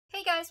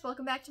Hey guys,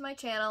 welcome back to my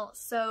channel.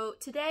 So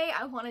today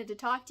I wanted to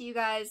talk to you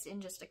guys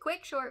in just a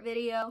quick short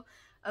video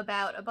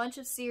about a bunch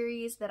of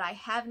series that I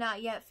have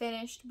not yet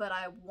finished, but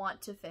I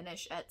want to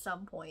finish at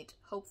some point,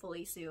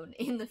 hopefully soon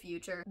in the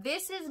future.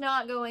 This is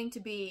not going to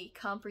be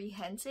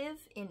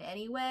comprehensive in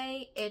any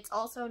way. It's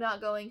also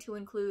not going to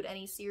include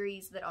any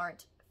series that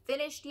aren't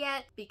finished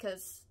yet,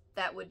 because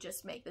that would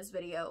just make this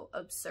video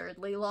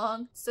absurdly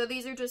long. So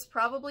these are just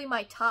probably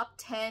my top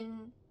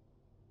 10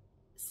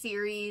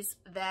 series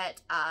that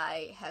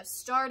I have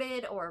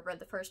started or read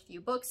the first few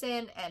books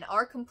in and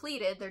are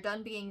completed. They're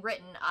done being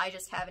written, I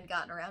just haven't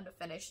gotten around to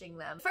finishing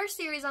them. The first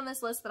series on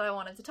this list that I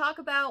wanted to talk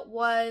about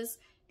was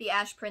the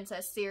Ash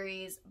Princess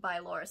series by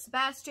Laura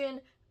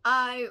Sebastian.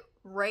 I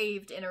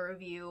raved in a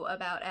review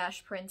about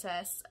Ash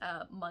Princess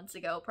months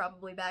ago,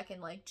 probably back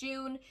in like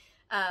June.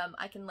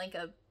 I can link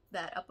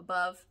that up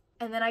above.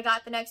 And then I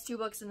got the next two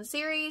books in the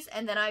series,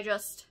 and then I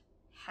just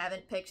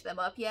haven't picked them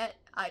up yet.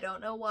 I don't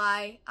know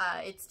why.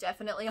 It's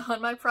definitely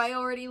on my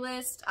priority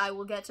list. I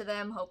will get to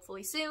them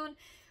hopefully soon,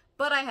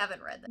 but I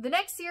haven't read them. The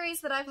next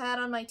series that I've had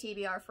on my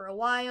TBR for a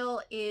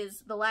while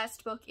is the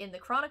last book in the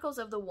Chronicles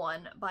of the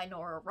One by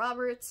Nora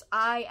Roberts.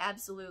 I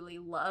absolutely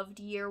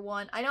loved Year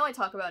One. I know I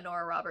talk about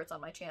Nora Roberts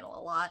on my channel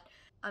a lot.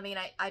 I mean,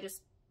 I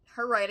just,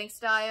 her writing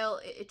style,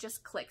 it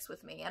just clicks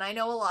with me. And I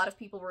know a lot of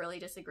people really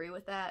disagree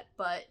with that,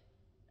 but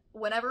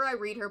whenever I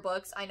read her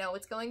books, I know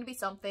it's going to be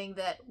something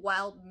that,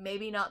 while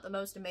maybe not the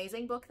most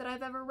amazing book that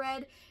I've ever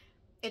read,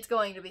 it's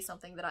going to be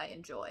something that I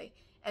enjoy.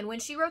 And when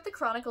she wrote the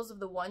Chronicles of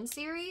the One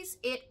series,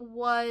 it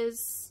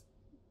was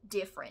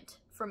different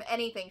from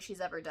anything she's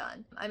ever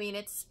done. I mean,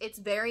 it's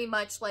very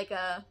much like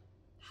a,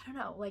 I don't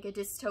know, like a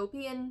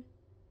dystopian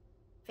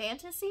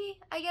fantasy,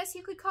 I guess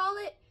you could call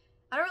it.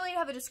 I don't really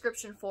have a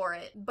description for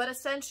it, but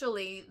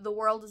essentially the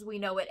world as we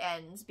know it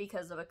ends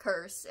because of a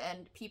curse,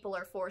 and people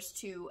are forced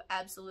to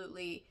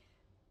absolutely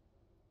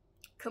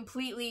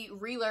completely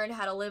relearn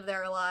how to live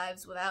their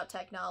lives without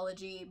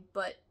technology,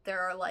 but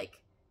there are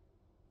like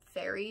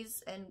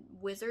fairies and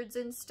wizards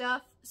and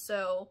stuff,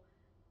 so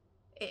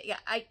yeah,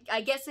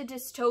 I guess a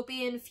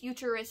dystopian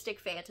futuristic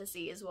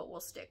fantasy is what we'll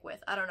stick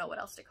with. I don't know what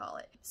else to call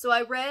it. So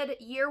I read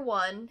Year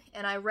One,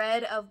 and I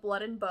read Of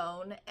Blood and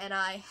Bone, and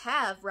I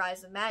have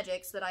Rise of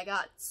Magics that I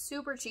got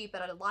super cheap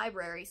at a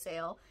library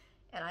sale,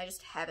 and I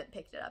just haven't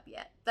picked it up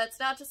yet. That's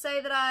not to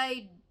say that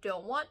I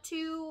don't want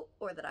to,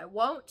 or that I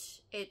won't.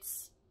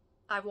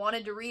 I've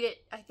wanted to read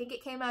it, I think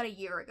it came out a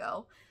year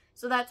ago.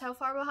 So that's how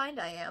far behind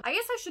I am. I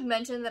guess I should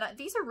mention that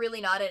these are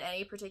really not in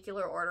any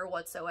particular order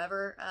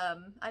whatsoever.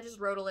 I just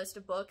wrote a list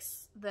of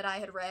books that I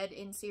had read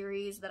in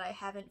series that I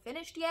haven't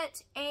finished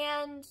yet,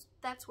 and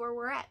that's where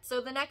we're at. So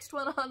the next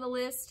one on the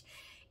list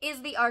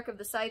is the Arc of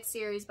the Scythe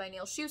series by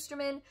Neal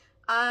Shusterman.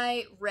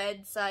 I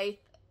read Scythe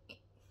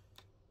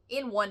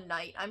in one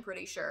night, I'm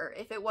pretty sure.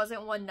 If it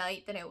wasn't one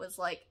night, then it was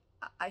like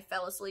I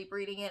fell asleep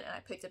reading it and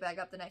I picked it back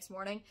up the next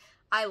morning.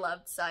 I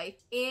loved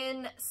Scythe.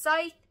 In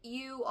Scythe,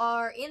 you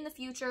are in the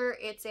future.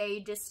 It's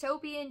a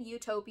dystopian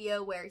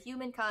utopia where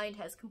humankind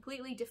has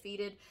completely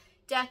defeated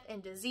death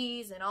and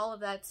disease and all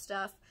of that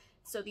stuff.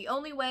 So the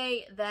only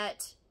way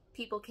that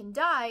people can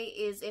die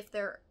is if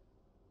their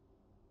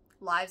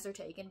lives are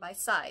taken by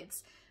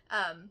scythes.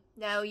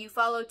 Now you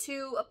follow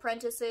two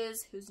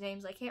apprentices whose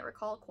names I can't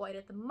recall quite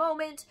at the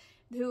moment,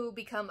 who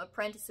become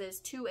apprentices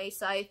to a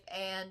scythe,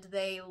 and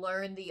they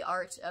learn the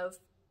art of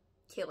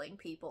killing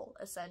people,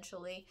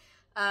 essentially.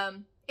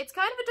 It's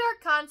kind of a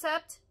dark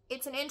concept.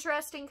 It's an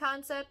interesting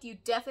concept. You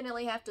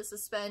definitely have to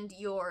suspend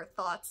your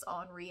thoughts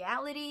on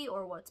reality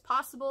or what's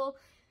possible.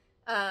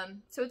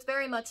 So it's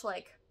very much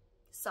like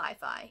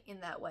sci-fi in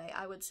that way,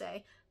 I would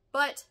say.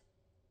 But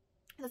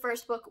the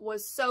first book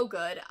was so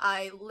good.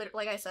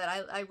 Like I said,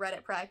 I read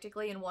it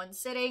practically in one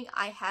sitting.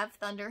 I have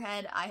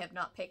Thunderhead. I have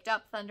not picked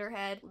up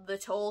Thunderhead. The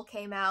Toll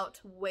came out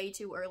way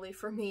too early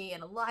for me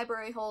in a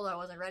library hold. I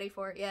wasn't ready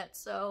for it yet,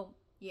 so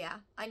yeah,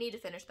 I need to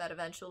finish that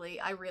eventually.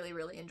 I really,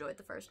 really enjoyed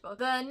the first book.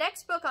 The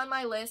next book on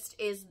my list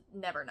is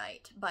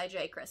Nevernight by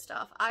Jay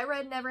Kristoff. I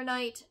read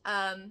Nevernight.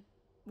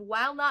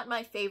 While not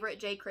my favorite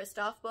Jay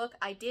Kristoff book,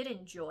 I did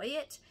enjoy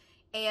it.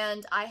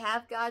 And I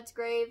have God's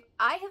Grave.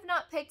 I have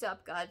not picked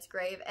up God's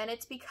Grave, and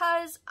it's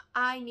because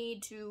I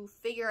need to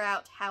figure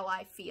out how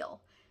I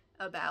feel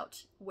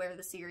about where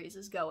the series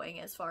is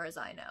going, as far as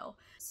I know.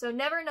 So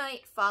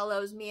Nevernight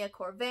follows Mia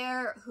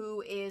Corvair,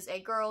 who is a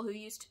girl who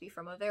used to be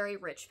from a very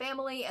rich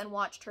family and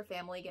watched her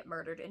family get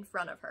murdered in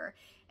front of her.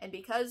 And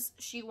because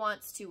she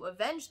wants to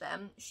avenge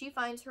them, she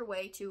finds her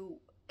way to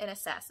an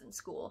assassin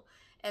school.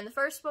 And the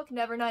first book,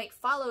 Nevernight,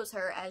 follows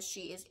her as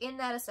she is in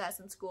that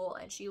assassin school,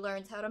 and she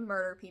learns how to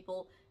murder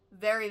people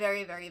very,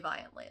 very, very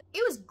violently.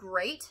 It was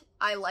great.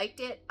 I liked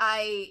it.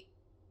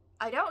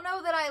 I don't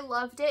know that I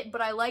loved it,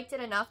 but I liked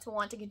it enough to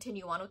want to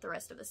continue on with the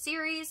rest of the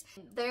series.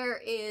 There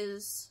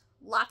is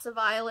lots of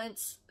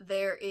violence.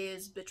 There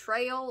is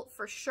betrayal,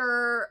 for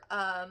sure.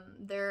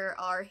 There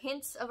are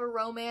hints of a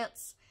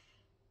romance,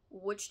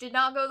 which did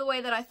not go the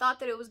way that I thought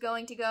that it was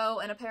going to go,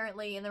 and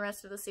apparently in the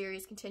rest of the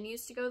series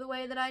continues to go the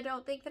way that I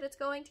don't think that it's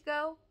going to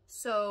go.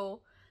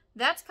 So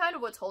that's kind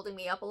of what's holding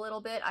me up a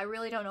little bit. I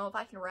really don't know if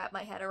I can wrap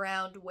my head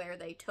around where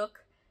they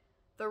took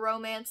the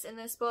romance in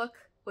this book,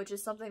 which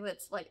is something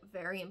that's, like,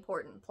 very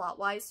important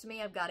plot-wise to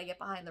me. I've got to get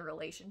behind the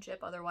relationship,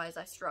 otherwise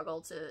I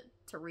struggle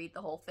to read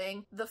the whole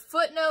thing. The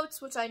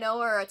footnotes, which I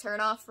know are a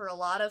turnoff for a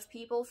lot of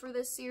people for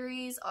this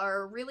series,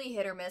 are really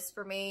hit or miss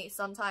for me.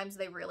 Sometimes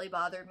they really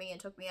bothered me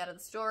and took me out of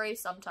the story.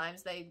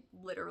 Sometimes they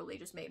literally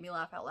just made me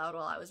laugh out loud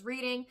while I was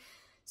reading.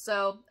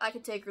 So I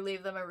can take or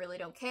leave them, I really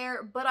don't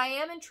care. But I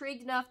am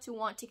intrigued enough to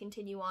want to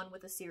continue on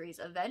with the series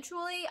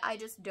eventually. I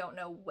just don't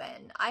know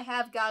when. I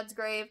have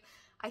Godsgrave.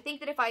 I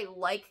think that if I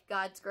like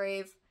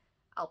Godsgrave,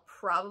 I'll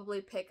probably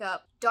pick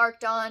up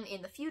Dark Dawn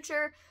in the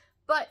future,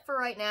 but for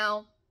right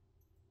now,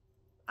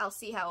 I'll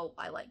see how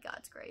I like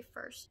Godsgrave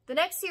first. The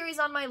next series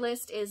on my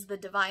list is The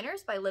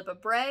Diviners by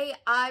Libba Bray.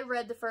 I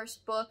read the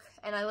first book,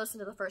 and I listened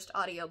to the first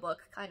audiobook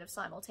kind of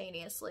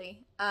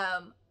simultaneously.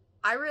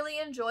 I really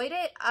enjoyed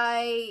it.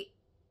 I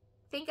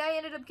think I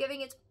ended up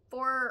giving it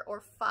 4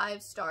 or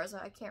 5 stars.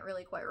 I can't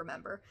really quite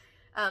remember.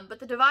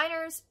 But The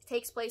Diviners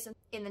takes place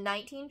in the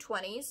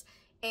 1920s,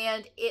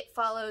 and it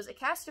follows a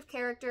cast of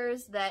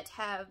characters that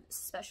have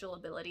special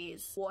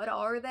abilities. What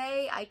are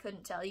they? I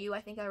couldn't tell you.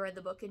 I think I read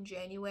the book in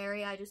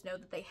January. I just know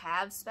that they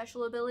have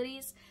special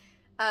abilities.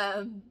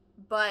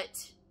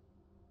 But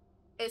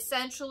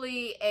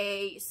essentially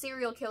a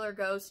serial killer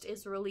ghost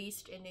is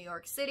released in New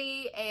York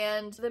City,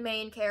 and the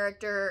main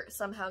character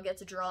somehow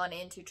gets drawn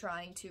into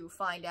trying to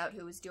find out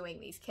who is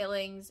doing these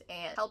killings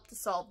and help to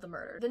solve the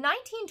murder. The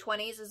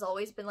 1920s has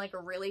always been, like, a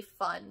really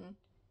fun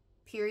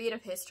period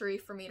of history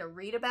for me to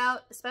read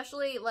about,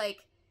 especially,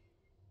 like,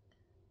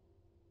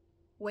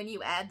 when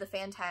you add the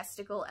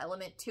fantastical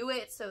element to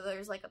it. So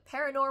there's, like, a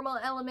paranormal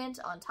element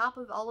on top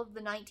of all of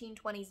the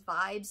 1920s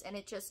vibes, and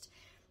it just,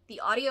 the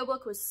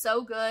audiobook was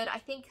so good.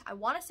 I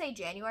want to say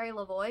January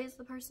Lavoie is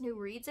the person who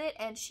reads it,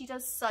 and she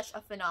does such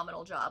a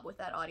phenomenal job with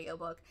that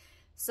audiobook.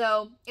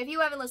 So if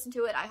you haven't listened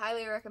to it, I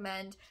highly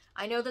recommend.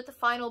 I know that the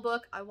final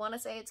book, I want to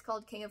say it's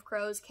called King of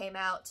Crows, came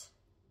out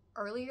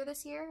earlier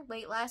this year,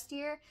 late last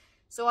year.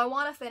 So I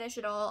want to finish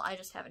it all, I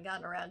just haven't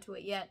gotten around to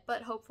it yet,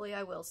 but hopefully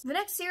I will. The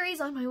next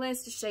series on my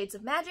list is Shades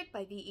of Magic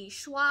by V.E.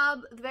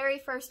 Schwab. The very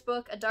first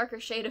book, A Darker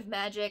Shade of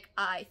Magic,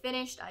 I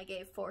finished. I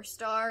gave 4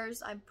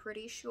 stars, I'm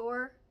pretty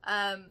sure.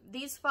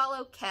 These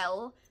follow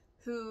Kel,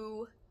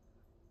 who,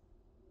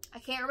 I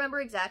can't remember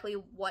exactly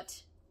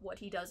what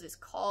he does is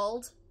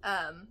called,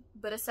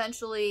 but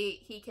essentially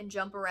he can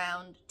jump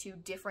around to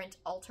different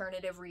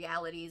alternative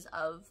realities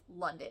of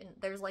London.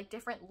 There's, like,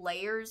 different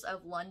layers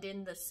of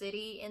London, the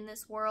city, in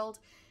this world.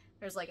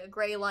 There's, like, a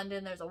gray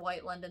London, there's a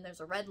white London, there's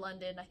a red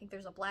London, I think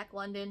there's a black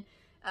London,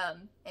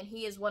 and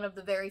he is one of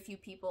the very few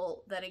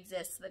people that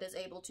exists that is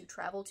able to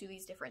travel to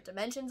these different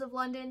dimensions of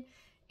London,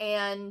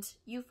 and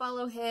you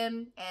follow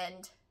him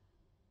and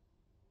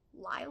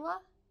Lila?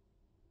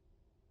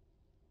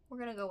 We're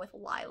gonna go with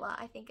Lila.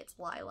 I think it's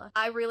Lila.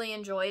 I really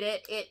enjoyed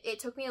it. It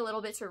took me a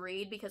little bit to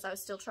read because I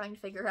was still trying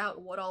to figure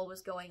out what all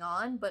was going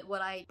on, but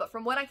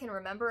from what I can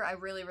remember, I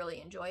really,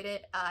 really enjoyed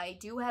it. I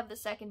do have the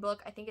second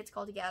book. I think it's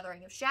called A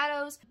Gathering of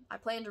Shadows. I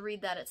plan to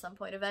read that at some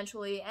point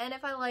eventually, and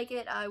if I like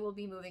it, I will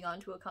be moving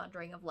on to A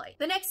Conjuring of Light.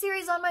 The next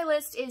series on my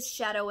list is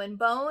Shadow and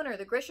Bone, or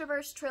the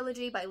Grishaverse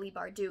trilogy by Leigh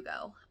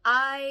Bardugo.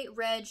 I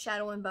read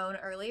Shadow and Bone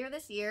earlier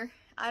this year.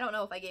 I don't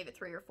know if I gave it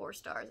 3 or 4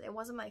 stars. It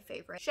wasn't my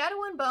favorite.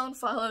 Shadow and Bone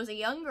follows a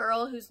young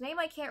girl whose name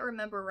I can't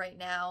remember right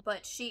now,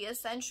 but she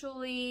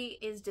essentially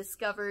is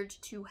discovered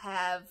to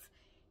have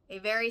a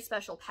very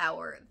special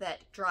power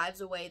that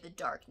drives away the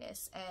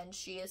darkness, and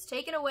she is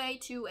taken away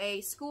to a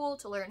school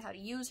to learn how to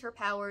use her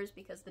powers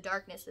because the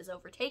darkness has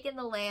overtaken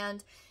the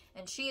land,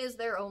 and she is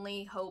their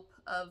only hope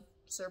of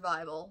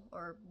survival,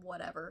 or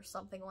whatever,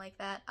 something like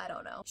that. I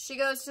don't know. She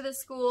goes to the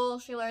school,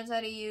 she learns how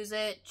to use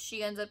it,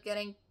 she ends up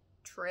getting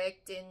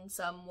tricked in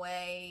some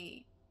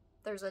way.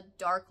 There's a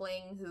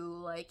Darkling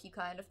who, like, you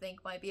kind of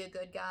think might be a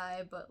good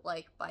guy, but,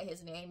 like, by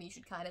his name you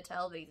should kind of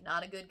tell that he's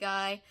not a good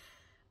guy.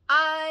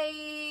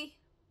 I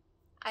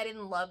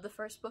didn't love the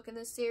first book in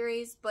this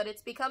series, but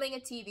it's becoming a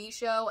TV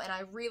show, and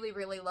I really,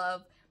 really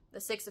love the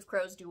Six of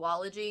Crows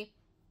duology,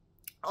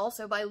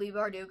 also by Leigh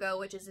Bardugo,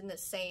 which is in the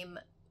same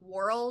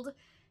world,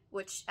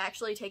 which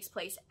actually takes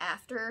place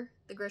after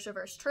the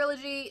Grishaverse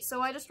trilogy,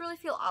 so I just really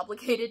feel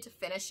obligated to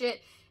finish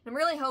it. I'm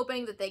really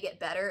hoping that they get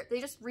better. They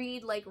just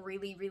read, like,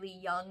 really,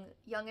 really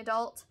young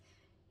adult,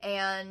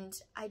 and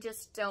I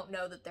just don't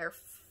know that they're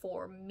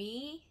for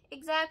me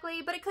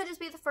exactly, but it could just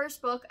be the first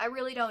book. I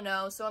really don't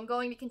know, so I'm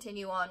going to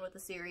continue on with the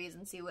series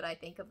and see what I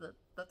think of the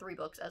 3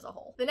 books as a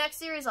whole. The next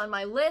series on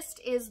my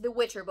list is The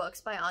Witcher books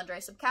by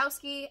Andrzej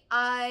Sapkowski.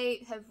 I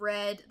have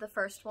read the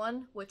first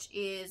one, which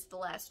is The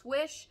Last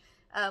Wish,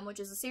 which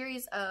is a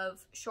series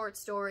of short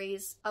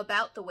stories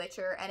about The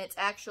Witcher, and it's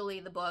actually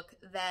the book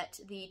that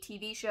the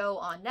TV show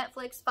on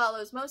Netflix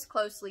follows most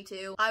closely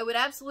to. I would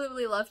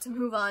absolutely love to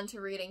move on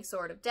to reading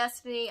Sword of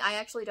Destiny. I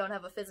actually don't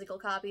have a physical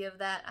copy of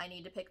that. I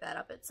need to pick that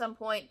up at some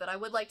point, but I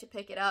would like to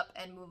pick it up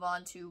and move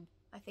on to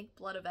I think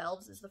Blood of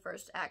Elves is the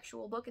first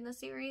actual book in the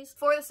series.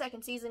 Before the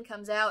second season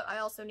comes out, I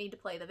also need to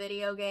play the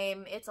video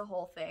game. It's a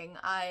whole thing.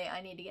 I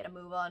need to get a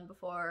move on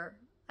before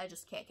I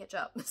just can't catch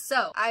up.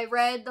 So, I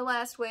read The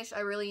Last Wish,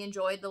 I really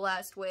enjoyed The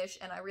Last Wish,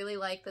 and I really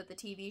like that the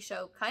TV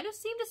show kind of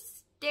seemed to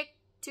stick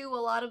to a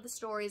lot of the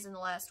stories in The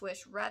Last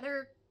Wish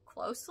rather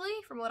closely,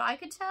 from what I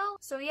could tell.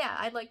 So yeah,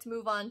 I'd like to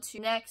move on to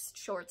next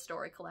short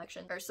story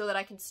collection, or so that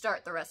I can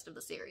start the rest of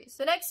the series.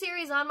 The next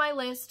series on my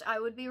list, I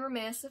would be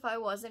remiss if I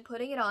wasn't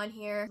putting it on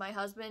here. My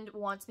husband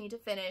wants me to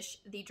finish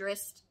the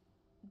Drizzt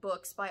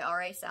books by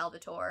R.A.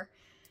 Salvatore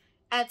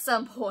at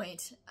some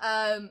point.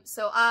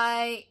 So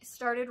I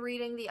started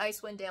reading the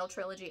Icewind Dale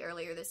trilogy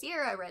earlier this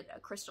year. I read A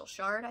Crystal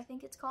Shard, I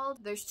think it's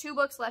called. There's 2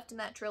 books left in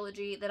that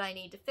trilogy that I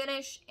need to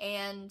finish,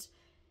 and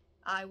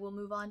I will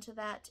move on to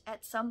that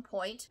at some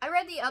point. I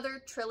read the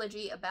other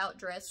trilogy about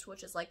Drizzt,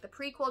 which is like the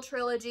prequel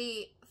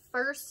trilogy,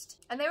 first,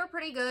 and they were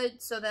pretty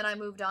good, so then I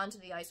moved on to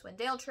the Icewind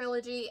Dale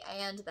trilogy,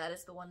 and that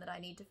is the one that I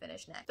need to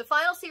finish next. The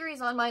final series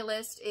on my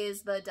list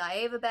is the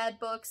Daevabad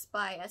books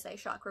by S.A.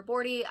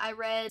 Chakraborty. I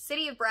read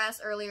City of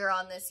Brass earlier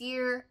on this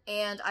year,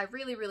 and I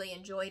really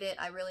enjoyed it.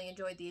 I really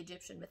enjoyed the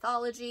Egyptian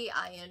mythology,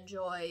 I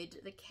enjoyed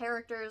the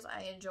characters,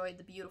 I enjoyed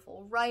the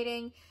beautiful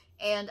writing,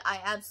 and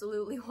I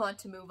absolutely want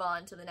to move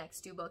on to the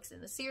next 2 books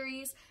in the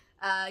series.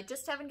 I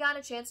just haven't gotten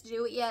a chance to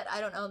do it yet.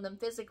 I don't own them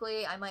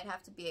physically. I might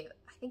have to be,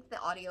 I think the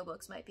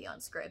audiobooks might be on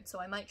Scribd, so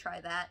I might try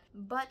that.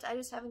 But I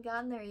just haven't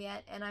gotten there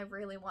yet, and I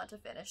really want to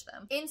finish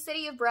them. In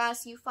City of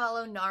Brass, you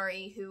follow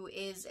Nari, who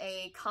is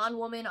a con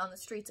woman on the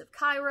streets of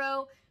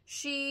Cairo.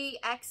 She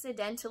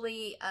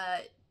accidentally,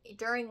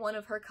 during one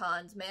of her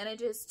cons,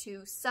 manages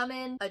to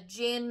summon a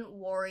Jinn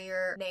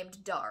warrior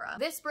named Dara.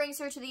 This brings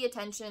her to the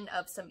attention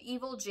of some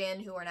evil Jinn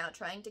who are now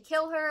trying to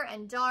kill her,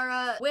 and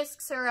Dara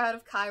whisks her out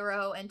of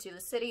Cairo and to the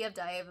city of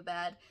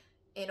Daevabad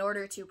in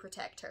order to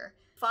protect her.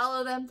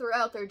 Follow them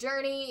throughout their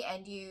journey,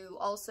 and you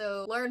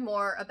also learn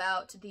more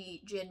about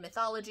the Jinn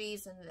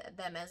mythologies and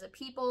them as a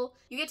people.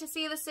 You get to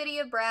see the City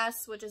of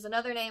Brass, which is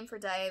another name for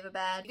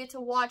Daevabad. You get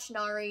to watch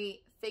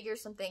Nari figure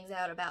some things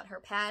out about her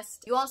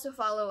past. You also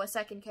follow a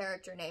second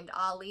character named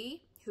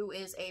Ali, who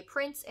is a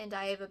prince in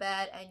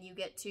Daevabad, and you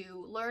get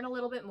to learn a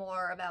little bit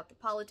more about the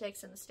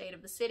politics and the state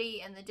of the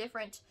city and the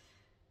different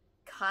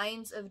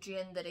kinds of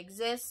Jinn that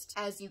exist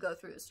as you go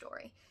through the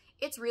story.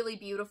 It's really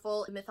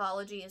beautiful. The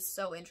mythology is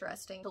so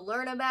interesting to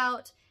learn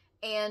about,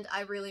 and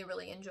I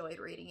really enjoyed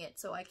reading it,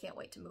 so I can't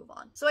wait to move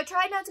on. So I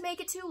tried not to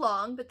make it too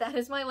long, but that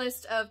is my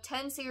list of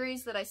 10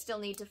 series that I still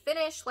need to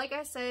finish. Like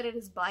I said, it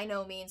is by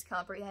no means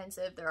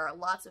comprehensive. There are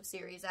lots of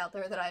series out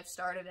there that I've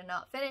started and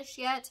not finished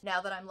yet.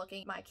 Now that I'm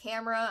looking at my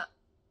camera,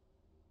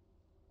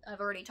 I've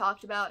already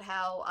talked about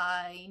how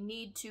I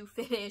need to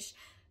finish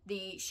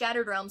the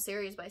Shattered Realm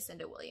series by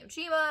Cinda William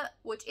Chima,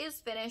 which is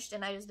finished,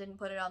 and I just didn't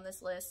put it on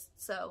this list,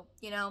 so,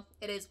 you know,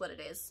 it is what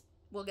it is.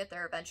 We'll get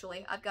there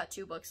eventually. I've got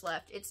 2 books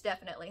left. It's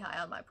definitely high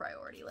on my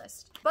priority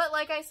list. But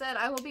like I said,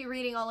 I will be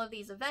reading all of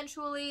these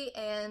eventually,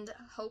 and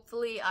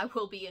hopefully I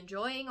will be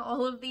enjoying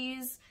all of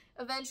these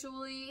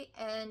eventually,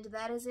 and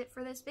that is it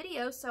for this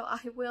video, so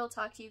I will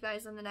talk to you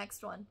guys in the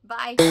next one.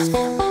 Bye!